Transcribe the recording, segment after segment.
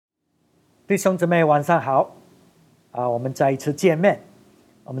弟兄姊妹晚上好我们再一次见面。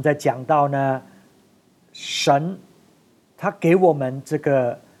我们在讲到呢，神他给我们这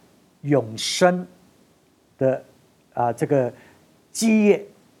个永生的这个基业，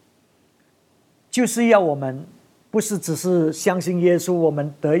就是要我们不是只是相信耶稣我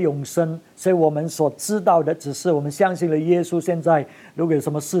们得永生，所以我们所知道的只是我们相信了耶稣，现在如果有什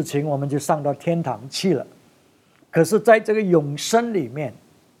么事情我们就上到天堂去了。可是在这个永生里面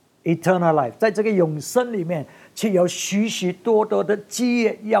Eternal life， 在这个永生里面却有许许多多的基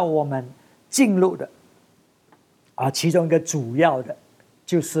业要我们进入的其中一个主要的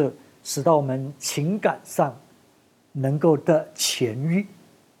就是使到我们情感上能够得痊愈。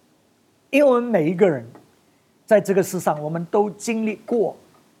因为我们每一个人在这个世上，我们都经历过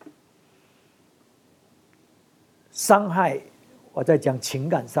伤害，我在讲情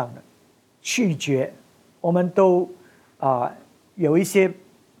感上的拒绝，我们都有一些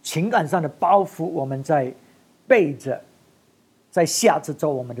情感上的包袱，我们在背着，在吓着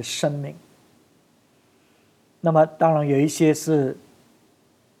我们的生命。那么当然有一些是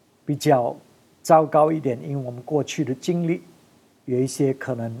比较糟糕一点，因为我们过去的经历，有一些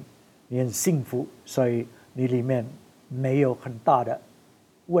可能你很幸福，所以你里面没有很大的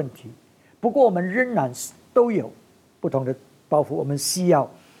问题。不过我们仍然都有不同的包袱，我们需要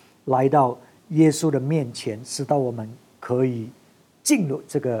来到耶稣的面前，使到我们可以进入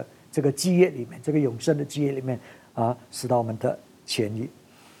这个基业里面，这个永生的基业里面使到我们的痊愈。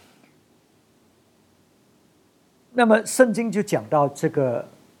那么圣经就讲到这个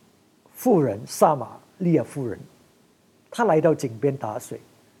妇人，撒玛利亚妇人，她来到井边打水。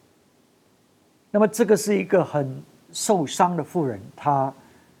那么这个是一个很受伤的妇人，她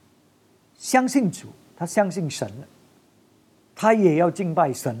相信主，她相信神了，她也要敬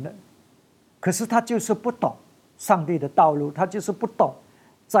拜神了，可是她就是不懂上帝的道路，她就是不懂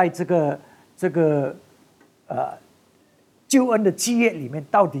在这个救恩的基业里面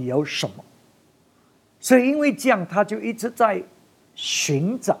到底有什么。所以因为这样，她就一直在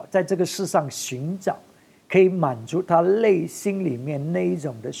寻找，在这个世上寻找可以满足她内心里面那一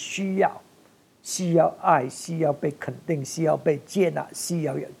种的需要，需要爱，需要被肯定，需要被接纳，需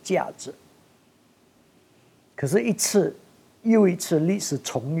要有价值。可是一次又一次历史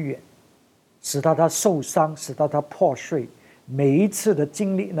重演，使到她受伤，使到她破碎，每一次的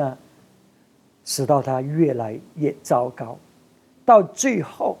经历呢，使到她越来越糟糕，到最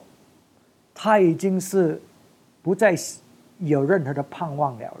后她已经是不再有任何的盼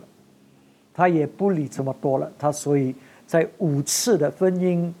望了，她也不理这么多了。她所以在5次的婚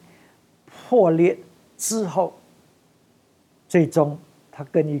姻破裂之后，最终她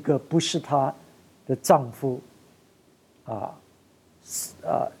跟一个不是她的丈夫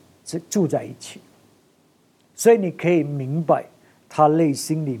住在一起。所以你可以明白她内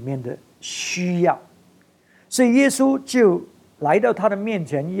心里面的需要。所以耶稣就来到她的面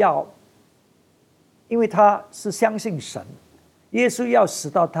前，因为她是相信神，耶稣要使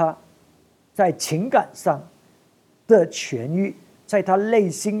到她在情感上的痊愈，在她内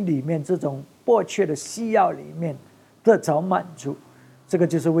心里面这种迫切的需要里面得着满足。这个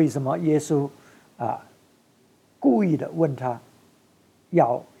就是为什么耶稣故意的问她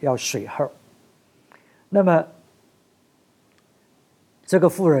要水喝。那么这个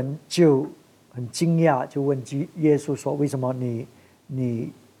妇人就很惊讶，就问耶稣说：为什么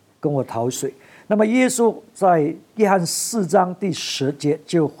你跟我讨水？那么耶稣在约翰4章第10节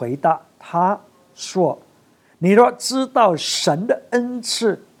就回答他说：你若知道神的恩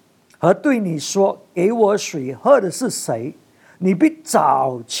赐和对你说给我水喝的是谁，你必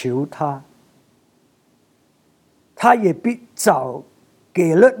早求他，他也必早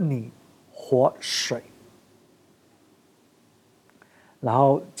给了你活水。然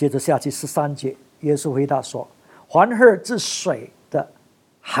后接着下去13节，耶稣回答说：凡喝这水的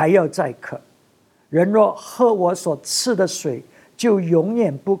还要再渴，人若喝我所赐的水，就永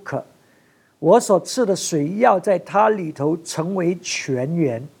远不渴。我所赐的水要在他里头成为泉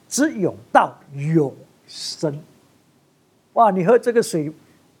源，直涌到永生。哇，你喝这个水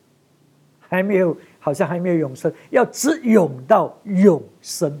好像还没有永生，要直涌到永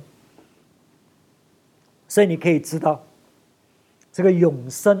生。所以你可以知道，这个永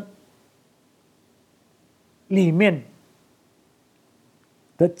生里面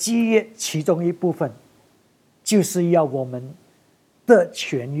的基业其中一部分，就是要我们的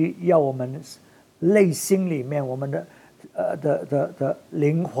痊愈，要我们内心里面我们的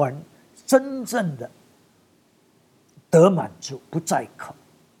灵魂真正的得满足，不再渴。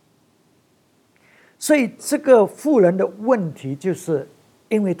所以这个妇人的问题就是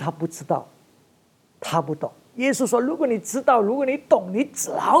因为她不知道，她不懂，耶稣说：“如果你知道，如果你懂，你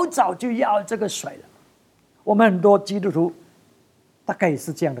老早就要这个水了。”我们很多基督徒大概也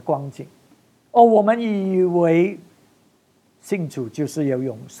是这样的光景。我们以为信主就是有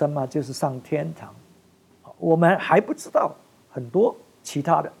永生嘛，就是上天堂。我们还不知道很多其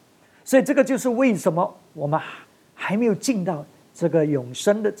他的，所以这个就是为什么我们还没有进到这个永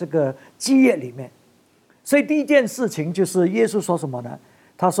生的这个基业里面。所以第一件事情就是耶稣说什么呢？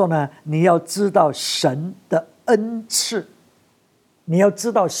他说呢，你要知道神的恩赐，你要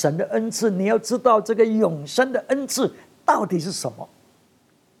知道神的恩赐，你要知道这个永生的恩赐到底是什么，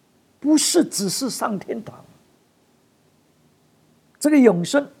不是只是上天堂。这个永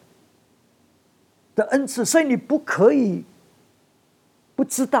生的恩赐，所以你不可以不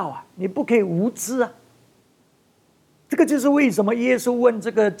知道啊，你不可以无知啊。这个就是为什么耶稣问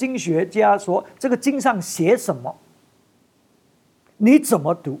这个经学家说：“这个经上写什么？你怎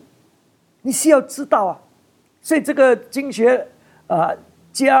么读？你需要知道啊。”所以这个经学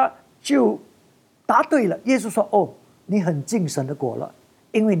家就答对了。耶稣说：“哦，你很敬神的国了，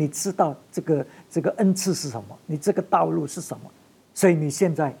因为你知道这个恩赐是什么，你这个道路是什么。所以你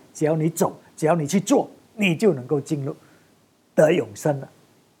现在只要你走，只要你去做，你就能够进入得永生了，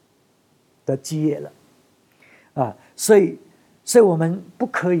得基业了。”所以我们不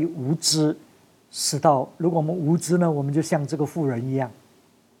可以无知，使到如果我们无知呢，我们就像这个妇人一样，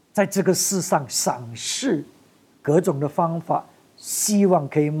在这个世上赏识各种的方法，希望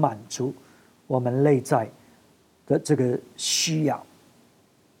可以满足我们内在的这个需要。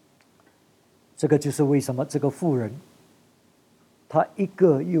这个就是为什么这个妇人，她一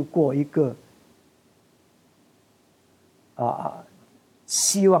个又过一个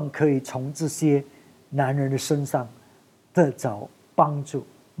希望可以从这些男人的身上得着帮助，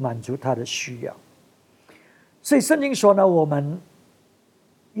满足他的需要。所以圣经说呢，我们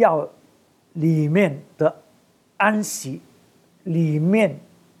要里面的安息，里面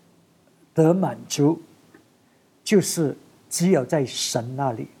得满足，就是只有在神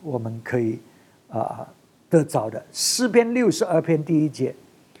那里我们可以得着的。诗篇62篇第1节：“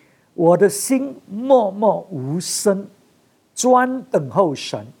我的心默默无声，专等候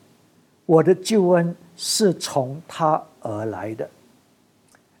神，我的救恩是从他而来的。”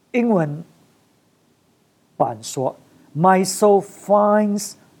英文版说 ：“My soul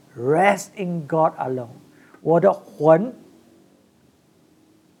finds rest in God alone。”我的魂，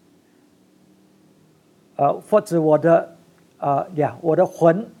或者我的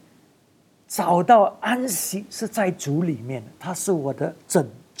魂找到安息是在主里面，他是我的拯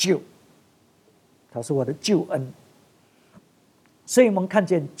救，他是我的救恩。所以我们看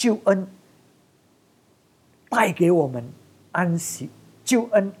见救恩带给我们安息，救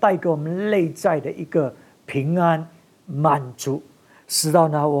恩带给我们内在的一个平安满足，使到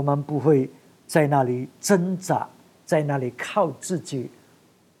呢我们不会在那里挣扎，在那里靠自己，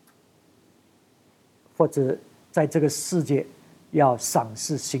或者在这个世界要赏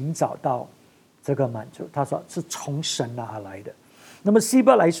识寻找到这个满足。他说是从神那而来的。那么希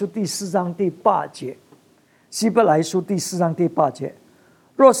伯来书第4章第8节，希伯来书第4章第8节：“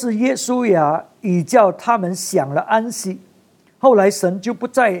若是耶稣呀已叫他们享了安息，后来神就不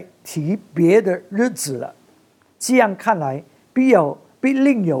再提别的日子了。这样看来，必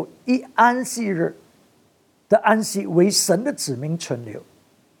另有一安息日的安息为神的子民存留。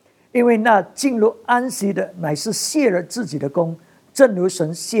因为那进入安息的，乃是卸了自己的功，正如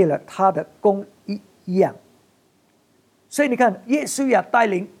神卸了他的功一样。”所以你看，耶稣呀带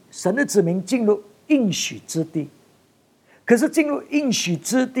领神的子民进入应许之地。可是进入应许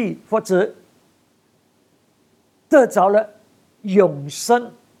之地，或者得着了永生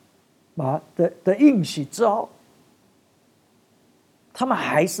的应许之后，他们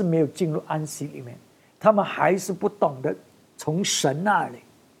还是没有进入安息里面，他们还是不懂得从神那里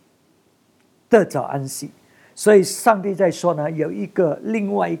得着安息。所以上帝在说呢，有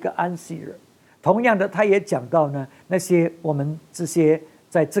另外一个安息日。同样的，他也讲到呢，那些我们这些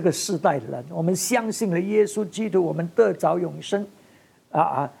在这个世代的人，我们相信了耶稣基督，我们得着永生，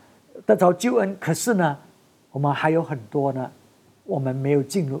得着救恩。可是呢，我们还有很多呢，我们没有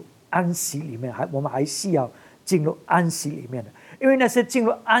进入安息里面，我们还需要进入安息里面的。因为那些进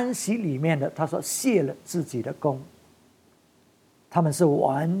入安息里面的，他说卸了自己的功，他们是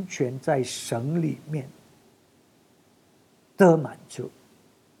完全在神里面得满足。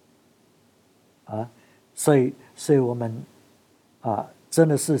所以我们真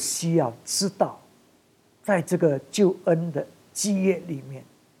的是需要知道，在这个救恩的基业里面，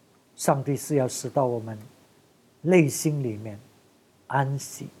上帝是要使到我们内心里面安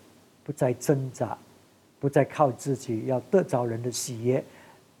息，不再挣扎，不再靠自己，要得着人的喜悦，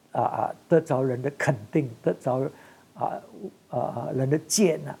得着人的肯定，得着人的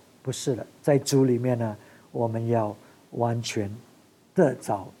接纳，不是的，在主里面呢，我们要完全得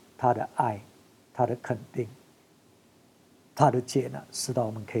着他的爱，他的肯定，他的接纳，使到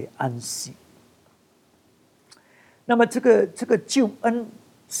我们可以安息。那么这个救恩，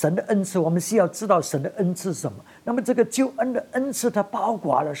神的恩赐，我们需要知道神的恩赐是什么。那么这个救恩的恩赐，它包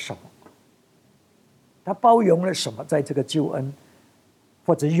括了什么？它包容了什么？在这个救恩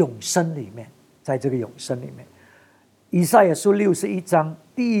或者永生里面，在这个永生里面，以赛亚书61章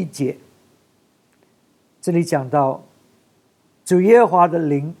第1节，这里讲到主耶和华的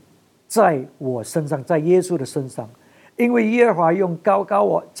灵在我身上，在耶稣的身上，因为耶和华用膏膏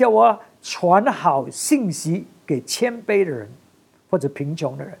我，叫我传好信息给谦卑的人或者贫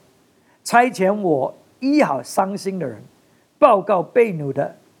穷的人，差遣我医好伤心的人，报告被掳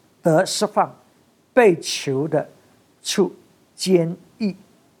的得释放，被囚的出监狱。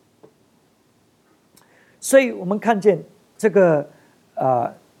所以我们看见这个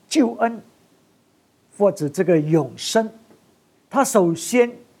救恩或者这个永生，它首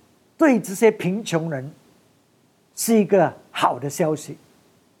先对这些贫穷人是一个好的消息，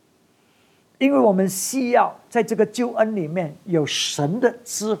因为我们需要在这个救恩里面有神的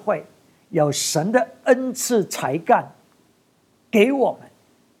智慧，有神的恩赐才干给我们，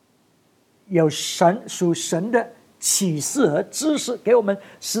有属神的启示和知识给我们，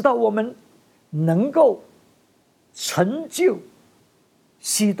使到我们能够成就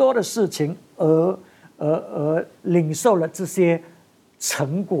许多的事情，而领受了这些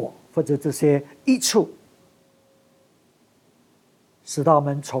成果或者这些益处，使到我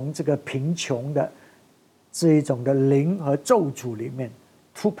们从这个贫穷的这一种的灵和咒诅里面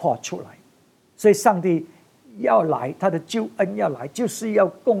突破出来。所以上帝要来，他的救恩要来，就是要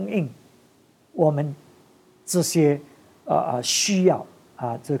供应我们这些需要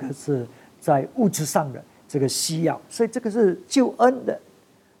这个是在物质上的这个需要，所以这个是救恩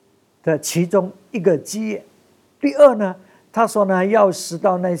的其中一个基业。第二呢，他说呢，要使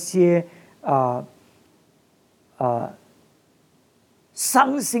到那些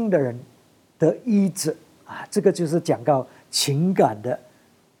伤心的人得医治这个就是讲到情感的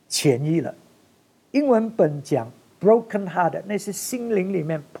痊愈了。英文本讲 broken heart， 那些心灵里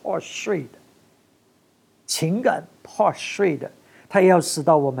面破碎的情感破碎的，他要使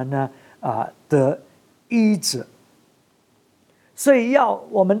到我们呢得医治。所以要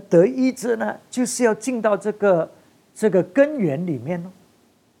我们得医治呢，就是要进到这个根源里面。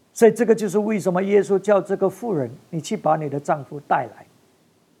所以这个就是为什么耶稣叫这个妇人，你去把你的丈夫带来。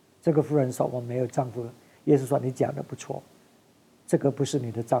这个妇人说，我没有丈夫。耶稣说，你讲的不错，这个不是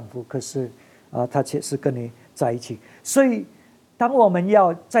你的丈夫，可是他却是跟你在一起。所以当我们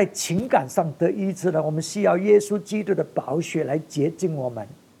要在情感上得医治呢，我们需要耶稣基督的宝血来洁净我们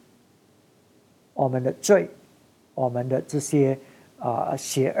的罪，我们的这些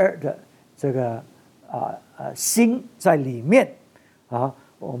邪恶的这个心在里面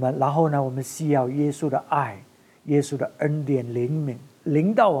然后呢，我们需要耶稣的爱，耶稣的恩典怜悯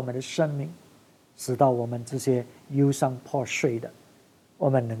临到我们的生命，使到我们这些忧伤破碎的，我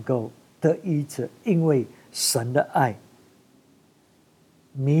们能够得医治，因为神的爱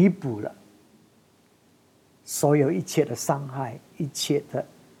弥补了所有一切的伤害，一切的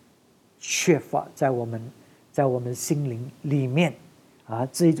缺乏在我们心灵里面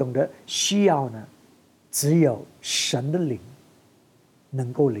这一种的需要呢，只有神的灵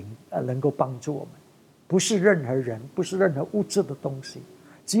能够帮助我们，不是任何人，不是任何物质的东西，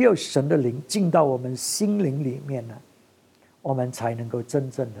只有神的灵进到我们心灵里面呢，我们才能够真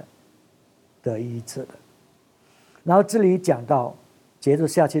正的得医治的。然后这里讲到接着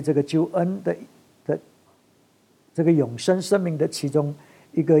下去这个救恩的这个永生生命的其中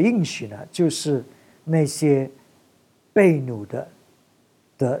一个应许呢，就是那些被掳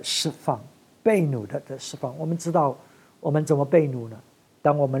的释放，被掳的释放。我们知道我们怎么被掳呢？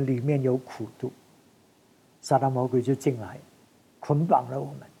当我们里面有苦毒，撒旦魔鬼就进来捆绑了我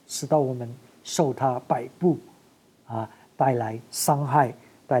们，使到我们受他摆布带来伤害，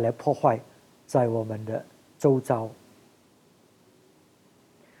带来破坏在我们的周遭。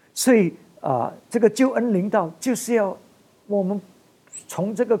所以这个救恩临到，就是要我们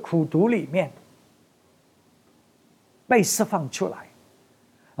从这个苦毒里面被释放出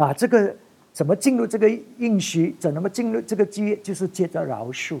来这个怎么进入这个应许，怎么进入这个基业，就是借着饶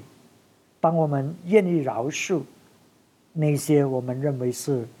恕。当我们愿意饶恕那些我们认为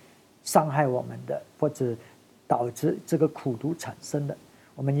是伤害我们的，或者导致这个苦毒产生的，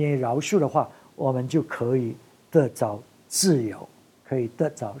我们愿意饶恕的话，我们就可以得着自由，可以得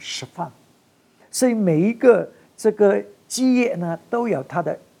着释放。所以每一个这个基业呢，都有它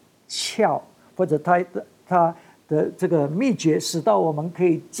的窍，或者它的这个秘诀，使到我们可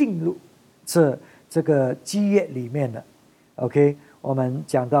以进入这个基业里面的。OK， 我们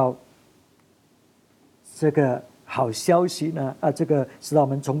讲到这个好消息呢，这个使到我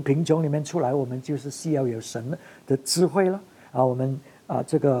们从贫穷里面出来，我们就是需要有神的智慧了。我们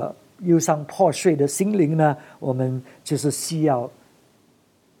这个忧伤破碎的心灵呢，我们就是需要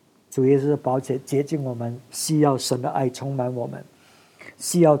主耶稣的宝血洁净我们，需要神的爱充满我们，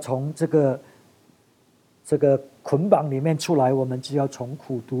需要从这个捆绑里面出来，我们就要从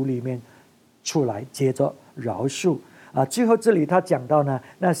苦毒里面出来，接着饶恕。最后这里他讲到呢，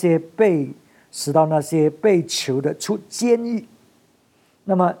使到那些被囚的出监狱。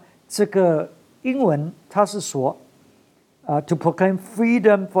那么这个英文他是说to proclaim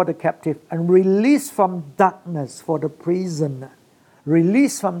freedom for the captive and release from darkness for the prisoner.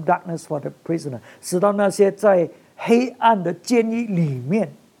 Release from darkness for the prisoner， 使到那些在黑暗的监狱里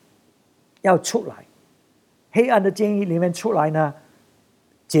面要出来，黑暗的监狱里面出来呢，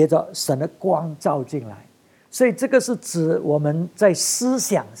接着神的光照进来。所以这个是指我们在思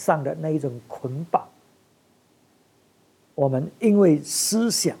想上的那一种捆绑，我们因为思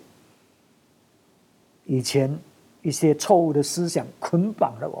想以前一些错误的思想捆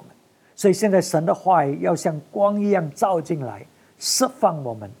绑了我们，所以现在神的话语要像光一样照进来，释放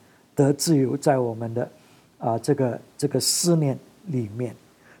我们得自由，在我们的这个思念里面。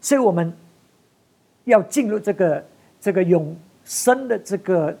所以我们要进入这个永生的这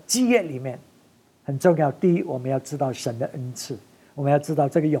个基业里面，很重要。第一，我们要知道神的恩赐，我们要知道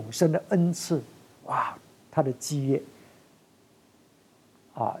这个永生的恩赐，哇，他的基业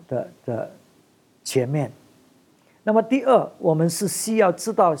的前面。那么第二，我们是需要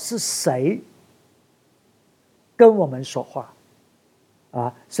知道是谁跟我们说话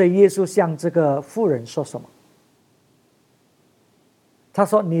所以耶稣向这个妇人说什么？他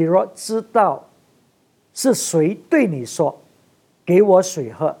说：“你若知道是谁对你说给我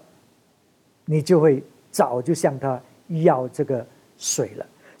水喝，你就会早就向他要这个水了。”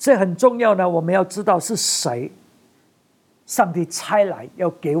所以很重要呢，我们要知道是谁上帝差来要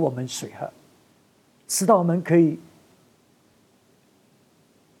给我们水喝，直到我们可以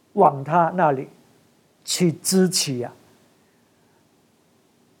往他那里去支取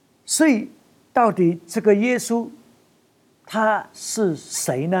所以到底这个耶稣他是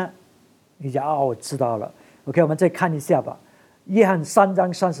谁呢？你讲我知道了。 OK， 我们再看一下吧。约翰3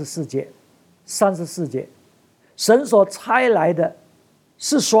章34节，神所差来的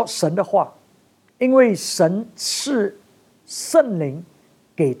是说神的话，因为神是圣灵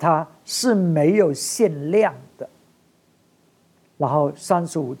给他是没有限量的。然后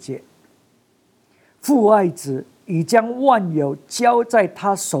35节，父爱子已将万有交在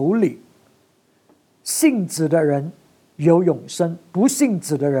他手里，信子的人有永生，不信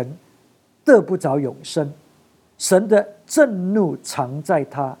子的人得不着永生。神的震怒藏在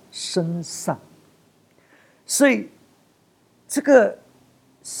他身上。所以这个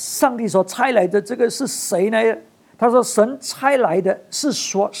上帝所差来的这个是谁呢？他说神差来的是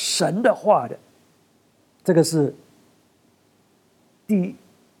说神的话的。这个是第一，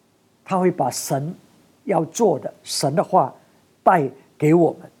他会把神要做的神的话带给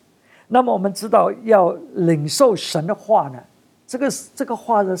我们。那么我们知道要领受神的话呢，这个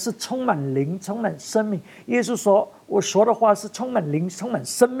话呢是充满灵，充满生命。耶稣说我说的话是充满灵，充满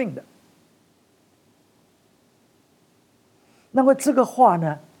生命的。那么这个话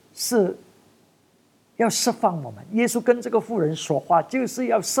呢是要释放我们。耶稣跟这个妇人说话，就是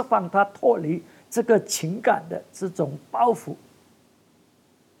要释放他脱离这个情感的这种包袱。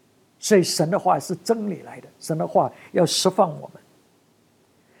所以神的话是真理来的，神的话要释放我们。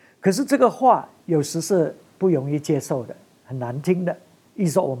可是这个话有时是不容易接受的，很难听的，意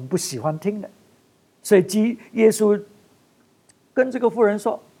思说我们不喜欢听的。所以耶稣跟这个妇人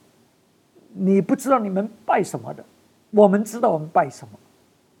说，你不知道你们拜什么的，我们知道我们拜什么。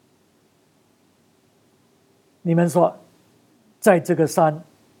你们说在这个山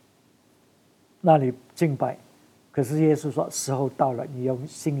那里敬拜，可是耶稣说时候到了，你用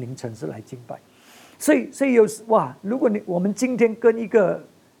心灵诚实来敬拜。所以有时如果我们今天跟一个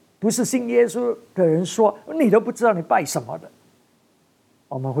不是信耶稣的人说，你都不知道你拜什么的，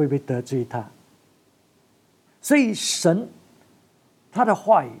我们会不会得罪他？所以神他的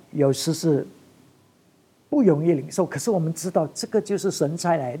话语有时是不容易领受，可是我们知道这个就是神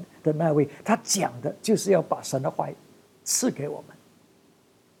差来的那位，他讲的就是要把神的话语赐给我们，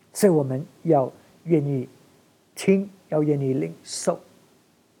所以我们要愿意听，要愿意领受。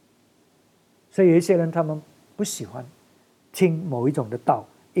所以有一些人他们不喜欢听某一种的道，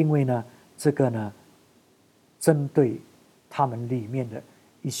因为呢这个呢针对他们里面的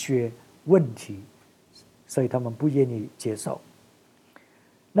一些问题，所以他们不愿意接受。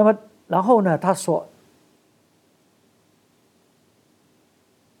那么然后呢，他说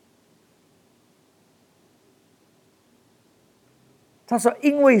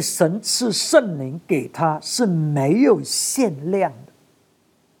因为神赐圣灵给他是没有限量的，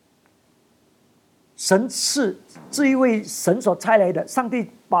神赐这一位神所差来的，上帝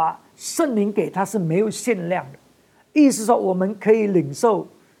把圣灵给他是没有限量的，意思说我们可以领受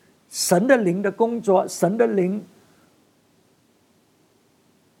神的灵的工作，神的灵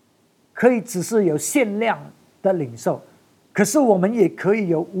可以只是有限量的领受，可是我们也可以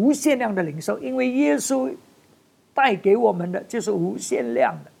有无限量的领受，因为耶稣带给我们的就是无限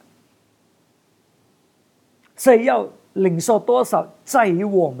量的，所以要领受多少在于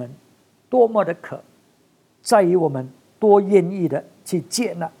我们多么的渴，在于我们多愿意的去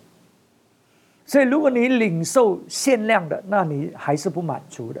接纳。所以如果你领受限量的，那你还是不满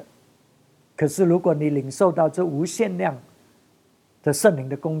足的，可是如果你领受到这无限量的圣灵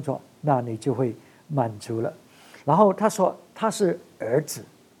的工作，那你就会满足了。然后他说他是儿子，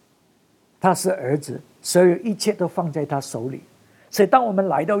他是儿子，所有一切都放在他手里。所以当我们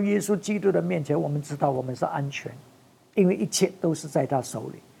来到耶稣基督的面前，我们知道我们是安全，因为一切都是在他手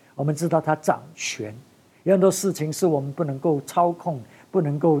里。我们知道他掌权，有很多事情是我们不能够操控，不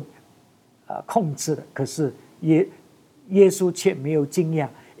能够控制的，可是耶稣却没有惊讶，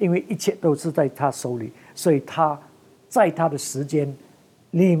因为一切都是在他手里，所以他在他的时间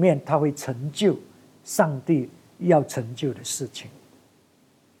里面，他会成就上帝要成就的事情。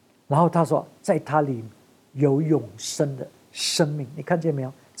然后他说在他里有永生的生命，你看见没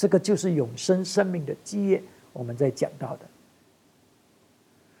有？这个就是永生生命的基业，我们在讲到的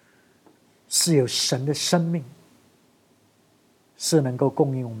是有神的生命，是能够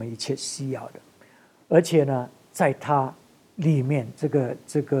供应我们一切需要的。而且呢，在他里面这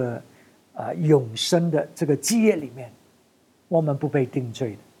个永生的这个基业里面，我们不被定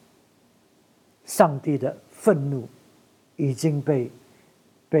罪的，上帝的愤怒已经被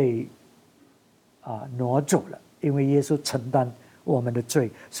挪走了，因为耶稣承担我们的罪，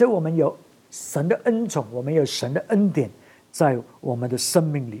所以我们有神的恩宠，我们有神的恩典在我们的生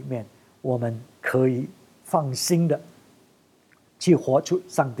命里面，我们可以放心的去活出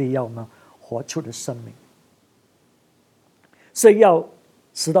上帝要我们活出的生命。所以要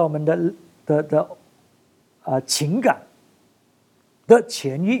使到我们的情感的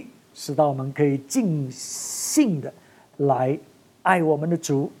痊愈，使到我们可以尽兴的来爱我们的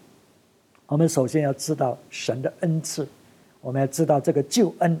主。我们首先要知道神的恩赐，我们要知道这个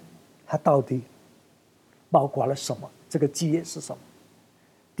救恩它到底包括了什么，这个基业是什么。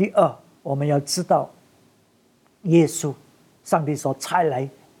第二，我们要知道耶稣上帝所差来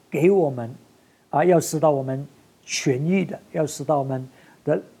给我们要使到我们痊愈的，要使到我们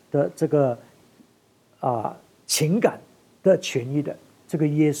的这个情感的痊愈的这个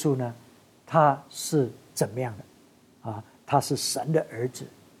耶稣呢，他是怎么样的他是神的儿子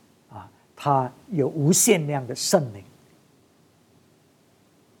他有无限量的圣灵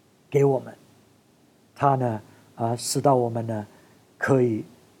给我们，他呢使到我们呢可以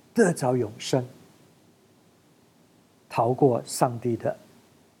得着永生，逃过上帝的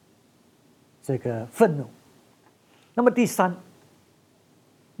这个愤怒。那么第三，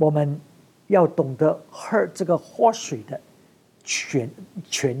我们要懂得喝这个活水的泉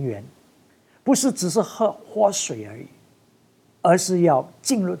源，不是只是喝活水而已，而是要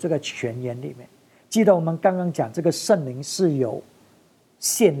进入这个泉源里面。记得我们刚刚讲这个圣灵是有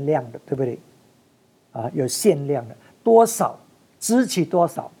限量的，对不对？有限量的，多少支取多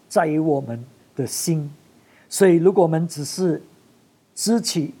少在于我们的心。所以如果我们只是支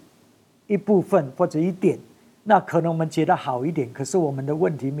取一部分或者一点，那可能我们觉得好一点，可是我们的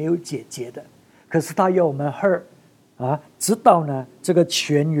问题没有解决的。可是他要我们喝直到呢这个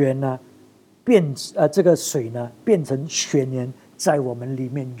泉源呢这个水呢变成泉源，在我们里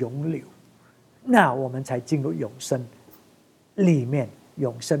面涌流，那我们才进入永生里面，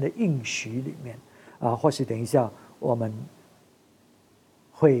永生的应许里面或许等一下我们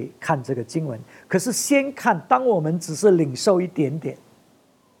会看这个经文。可是先看，当我们只是领受一点点，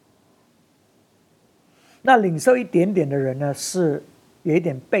那领受一点点的人呢，是有一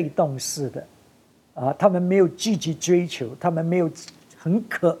点被动式的他们没有积极追求，他们没有很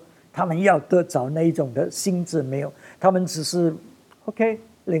渴，他们要得着那一种的心智没有，他们只是 OK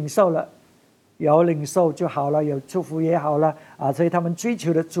领受了，有领受就好了，有祝福也好了所以他们追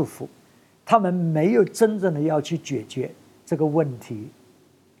求的祝福，他们没有真正的要去解决这个问题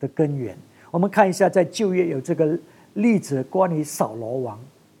的根源。我们看一下在旧约有这个例子，关于扫罗王。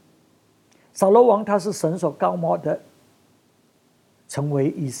扫罗王他是神所膏抹的成为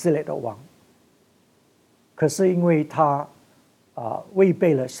以色列的王。可是因为他违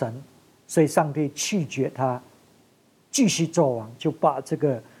背了神，所以上帝拒绝他继续做王，就把这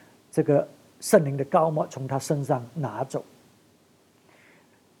个圣灵的膏抹从他身上拿走。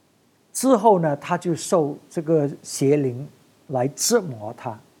之后呢，他就受这个邪灵来折磨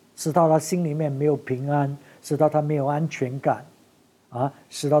他，使到他心里面没有平安，使到他没有安全感，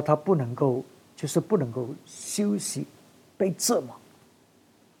使到他不能够休息，被折磨。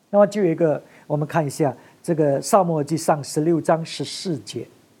那么就有一个，我们看一下这个撒母耳记上16章14节。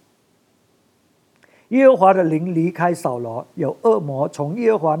耶和华的灵离开扫罗，有恶魔从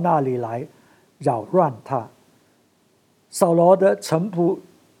耶和华那里来扰乱他。扫罗的臣仆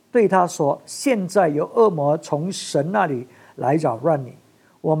对他说：现在有恶魔从神那里来扰乱你，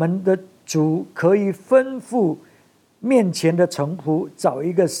我们的主可以吩咐面前的臣仆找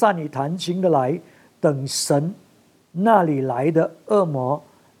一个善于弹琴的来，等神那里来的恶魔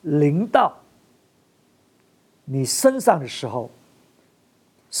临到你身上的时候，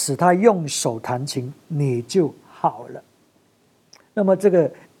使他用手弹琴，你就好了。那么这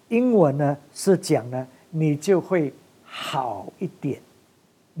个英文呢是讲呢，你就会好一点，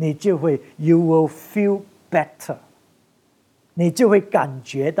你就会 you will feel better， 你就会感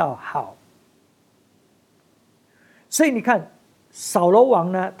觉到好。所以你看扫罗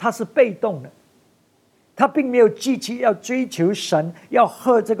王呢，他是被动的，他并没有积极要追求神，要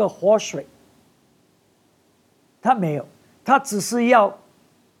喝这个活水，他没有，他只是要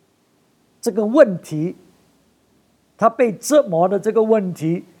这个问题，他被折磨的这个问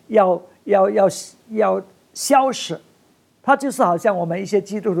题要消失。他就是好像我们一些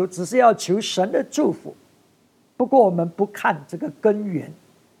基督徒只是要求神的祝福，不过我们不看这个根源，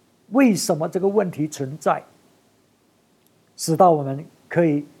为什么这个问题存在，使到我们可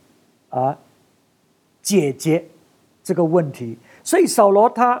以解决这个问题。所以扫罗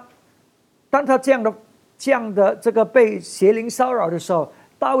当他这样的这个被邪灵骚扰的时候，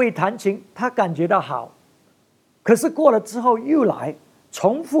大卫弹琴，他感觉到好，可是过了之后又来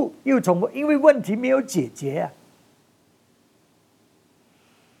重复，因为问题没有解决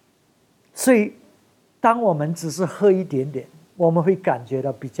所以当我们只是喝一点点，我们会感觉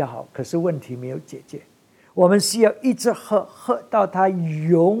到比较好，可是问题没有解决。我们需要一直喝到它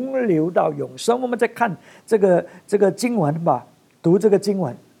涌流到永生。我们再看这个经文吧，读这个经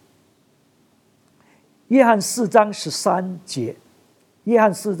文，约翰4章13节。约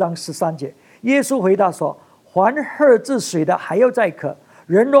翰4章13节，耶稣回答说：凡喝这水的还要再渴，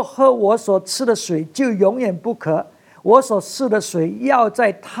人若喝我所赐的水，就永远不渴。我所赐的水要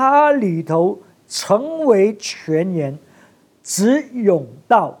在他里头成为泉源，直涌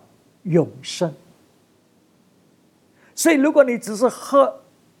到永生。所以如果你只是喝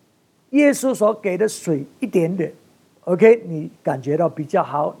耶稣所给的水一点点 OK， 你感觉到比较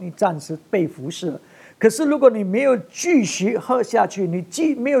好，你暂时被服侍了。可是如果你没有继续喝下去，你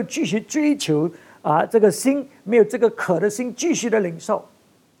没有继续追求这个心，没有这个渴的心继续的领受。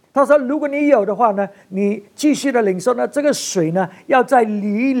他说如果你有的话呢，你继续的领受呢，这个水呢要在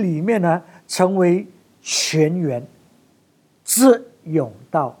你里面呢成为泉源，直涌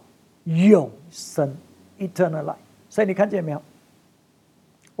到永生 eternal life。 所以你看见没有，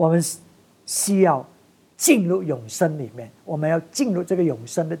我们需要进入永生里面，我们要进入这个永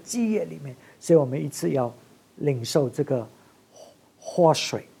生的基业里面，所以我们一次要领受这个活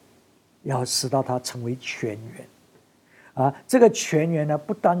水，要使到它成为泉源这个泉源呢，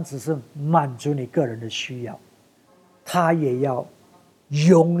不单只是满足你个人的需要，它也要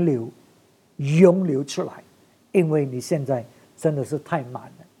涌流出来，因为你现在真的是太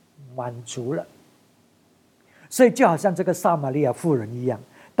满足了。所以就好像这个撒玛利亚妇人一样，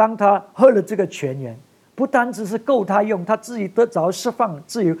当她喝了这个泉源，不单只是够她用，她自己得着释放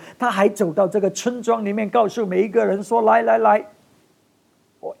自由，她还走到这个村庄里面，告诉每一个人说：来，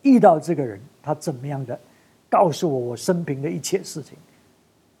我遇到这个人，他怎么样的告诉我生平的一切事情。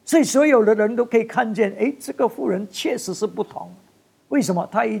所以所有的人都可以看见，这个妇人确实是不同。为什么？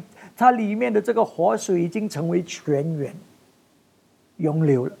她里面的这个活水已经成为泉源，涌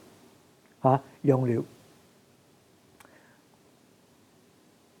流了涌流。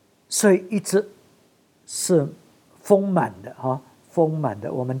所以一直是丰满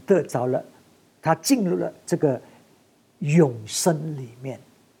的，我们得着了，他进入了这个永生里面，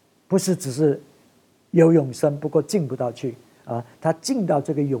不是只是有永生，不过进不到去他进到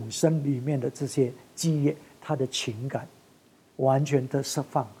这个永生里面的这些基业，他的情感完全得释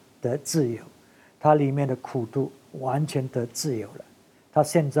放，得自由，他里面的苦毒完全得自由了。他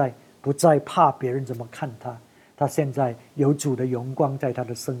现在不再怕别人怎么看他，他现在有主的荣光在他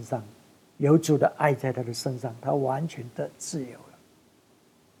的身上，有主的爱在他的身上，他完全的自由了。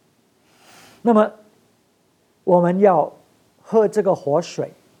那么我们要喝这个活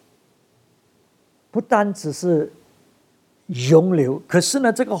水，不单只是涌流，可是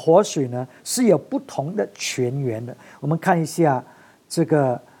呢，这个活水呢是有不同的泉源的。我们看一下这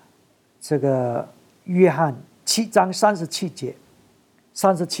个约翰7章37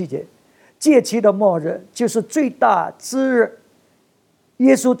节，节期的末日就是最大之日，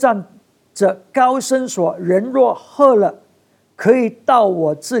耶稣站着高声说：“人若喝了，可以到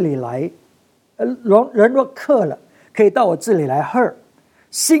我这里来；人若渴了，可以到我这里来喝。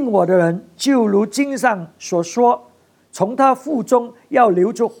信我的人，就如经上所说，从他腹中要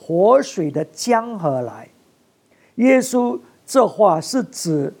流出活水的江河来。”耶稣这话是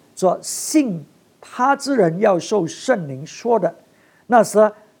指着信他之人要受圣灵说的。那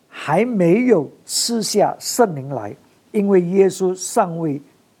时还没有赐下圣灵来，因为耶稣尚未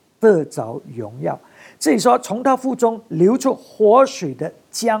得着荣耀。这里说从他腹中流出活水的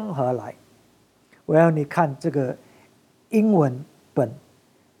江河来。我要你看这个英文本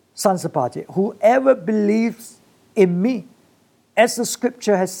38节 Whoever believes in me, as the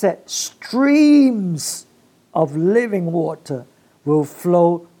scripture has said, streams of living water will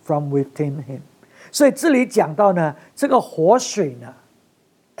flow from within him. 所以这里讲到呢，这个活水呢，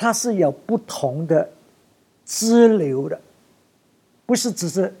它是有不同的支流的，不是只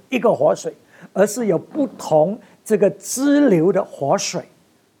是一个活水，而是有不同这个支流的活水，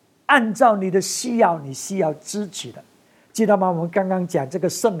按照你的需要，你需要支取的。记得吗？我们刚刚讲这个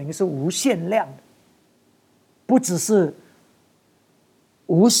圣灵是无限量的，不只是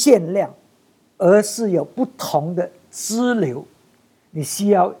无限量，而是有不同的支流。你需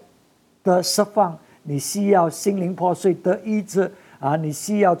要的释放，你需要心灵破碎得医治啊，你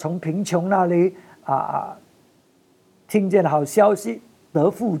需要从贫穷那里听见好消息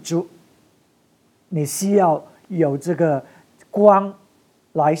得富足，你需要有这个光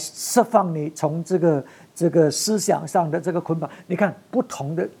来释放你从这个思想上的这个捆绑。你看不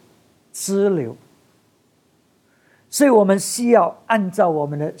同的支流，所以我们需要按照我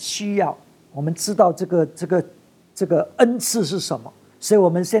们的需要，我们知道这个恩赐是什么，所以我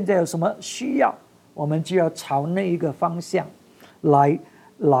们现在有什么需要，我们就要朝那一个方向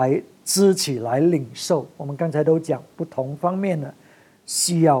来支起来领受。我们刚才都讲不同方面呢，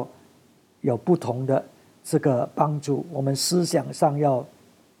需要有不同的这个帮助。我们思想上要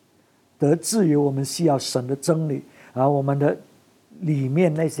得自由，我们需要神的真理啊，我们的里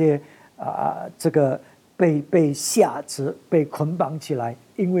面那些这个被辖制、被捆绑起来，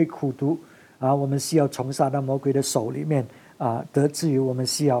因为苦毒啊，我们需要从撒旦魔鬼的手里面得自由。我们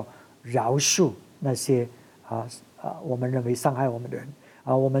需要饶恕那些我们认为伤害我们的人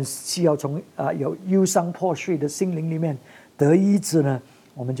啊，我们需要从有忧伤破碎的心灵里面得医治呢，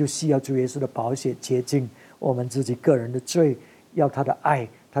我们就需要主耶稣的宝血洁净我们自己个人的罪，要他的爱、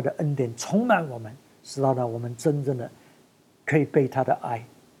他的恩典充满我们，使到呢我们真正的可以被他的爱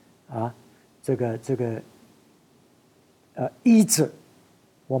医治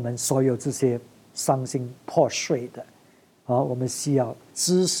我们所有这些伤心破碎的我们需要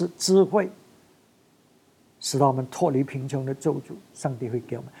知识智慧，使到我们脱离贫穷的咒诅，上帝会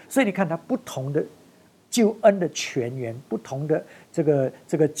给我们。所以你看他不同的救恩的泉源，不同的这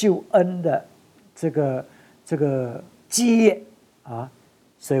个救恩的这个基业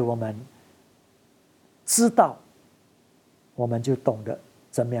所以我们知道，我们就懂得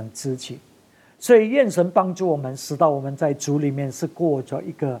怎么样支取。所以愿神帮助我们，使到我们在主里面是过着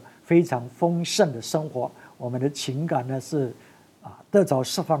一个非常丰盛的生活。我们的情感呢是得着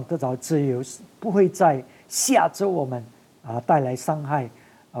释放，得着自由，不会再吓着我们带来伤害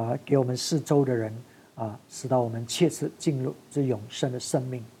给我们四周的人使到我们切实进入这永生的生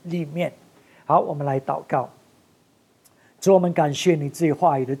命里面。好，我们来祷告。主，我们感谢你自己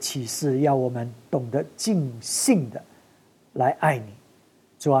话语的启示，要我们懂得尽性的来爱你。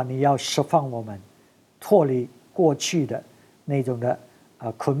主啊，你要释放我们，脱离过去的那种的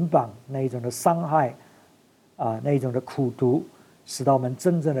捆绑，那种的伤害那种的苦毒，使到我们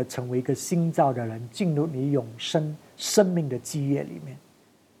真正的成为一个新造的人，进入你永生生命的基业里面。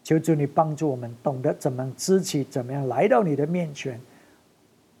求主你帮助我们懂得怎么样支起，怎么样来到你的面前，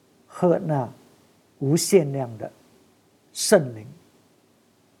喝那无限量的圣灵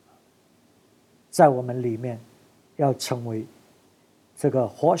在我们里面，要成为这个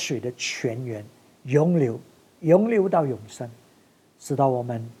活水的泉源，涌流到永生，使到我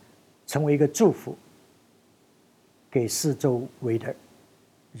们成为一个祝福给四周围的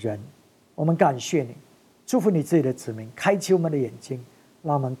人。我们感谢你，祝福你自己的子民，开启我们的眼睛，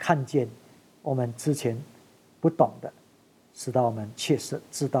让我们看见我们之前不懂的，使到我们切实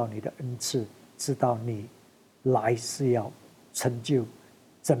知道你的恩赐，知道你来是要成就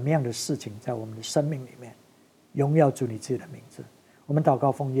怎么样的事情在我们的生命里面，荣耀主你自己的名字。我们祷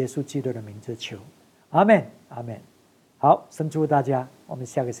告奉耶稣基督的名字求，阿们，阿们。好，神祝福大家，我们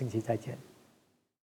下个星期再见。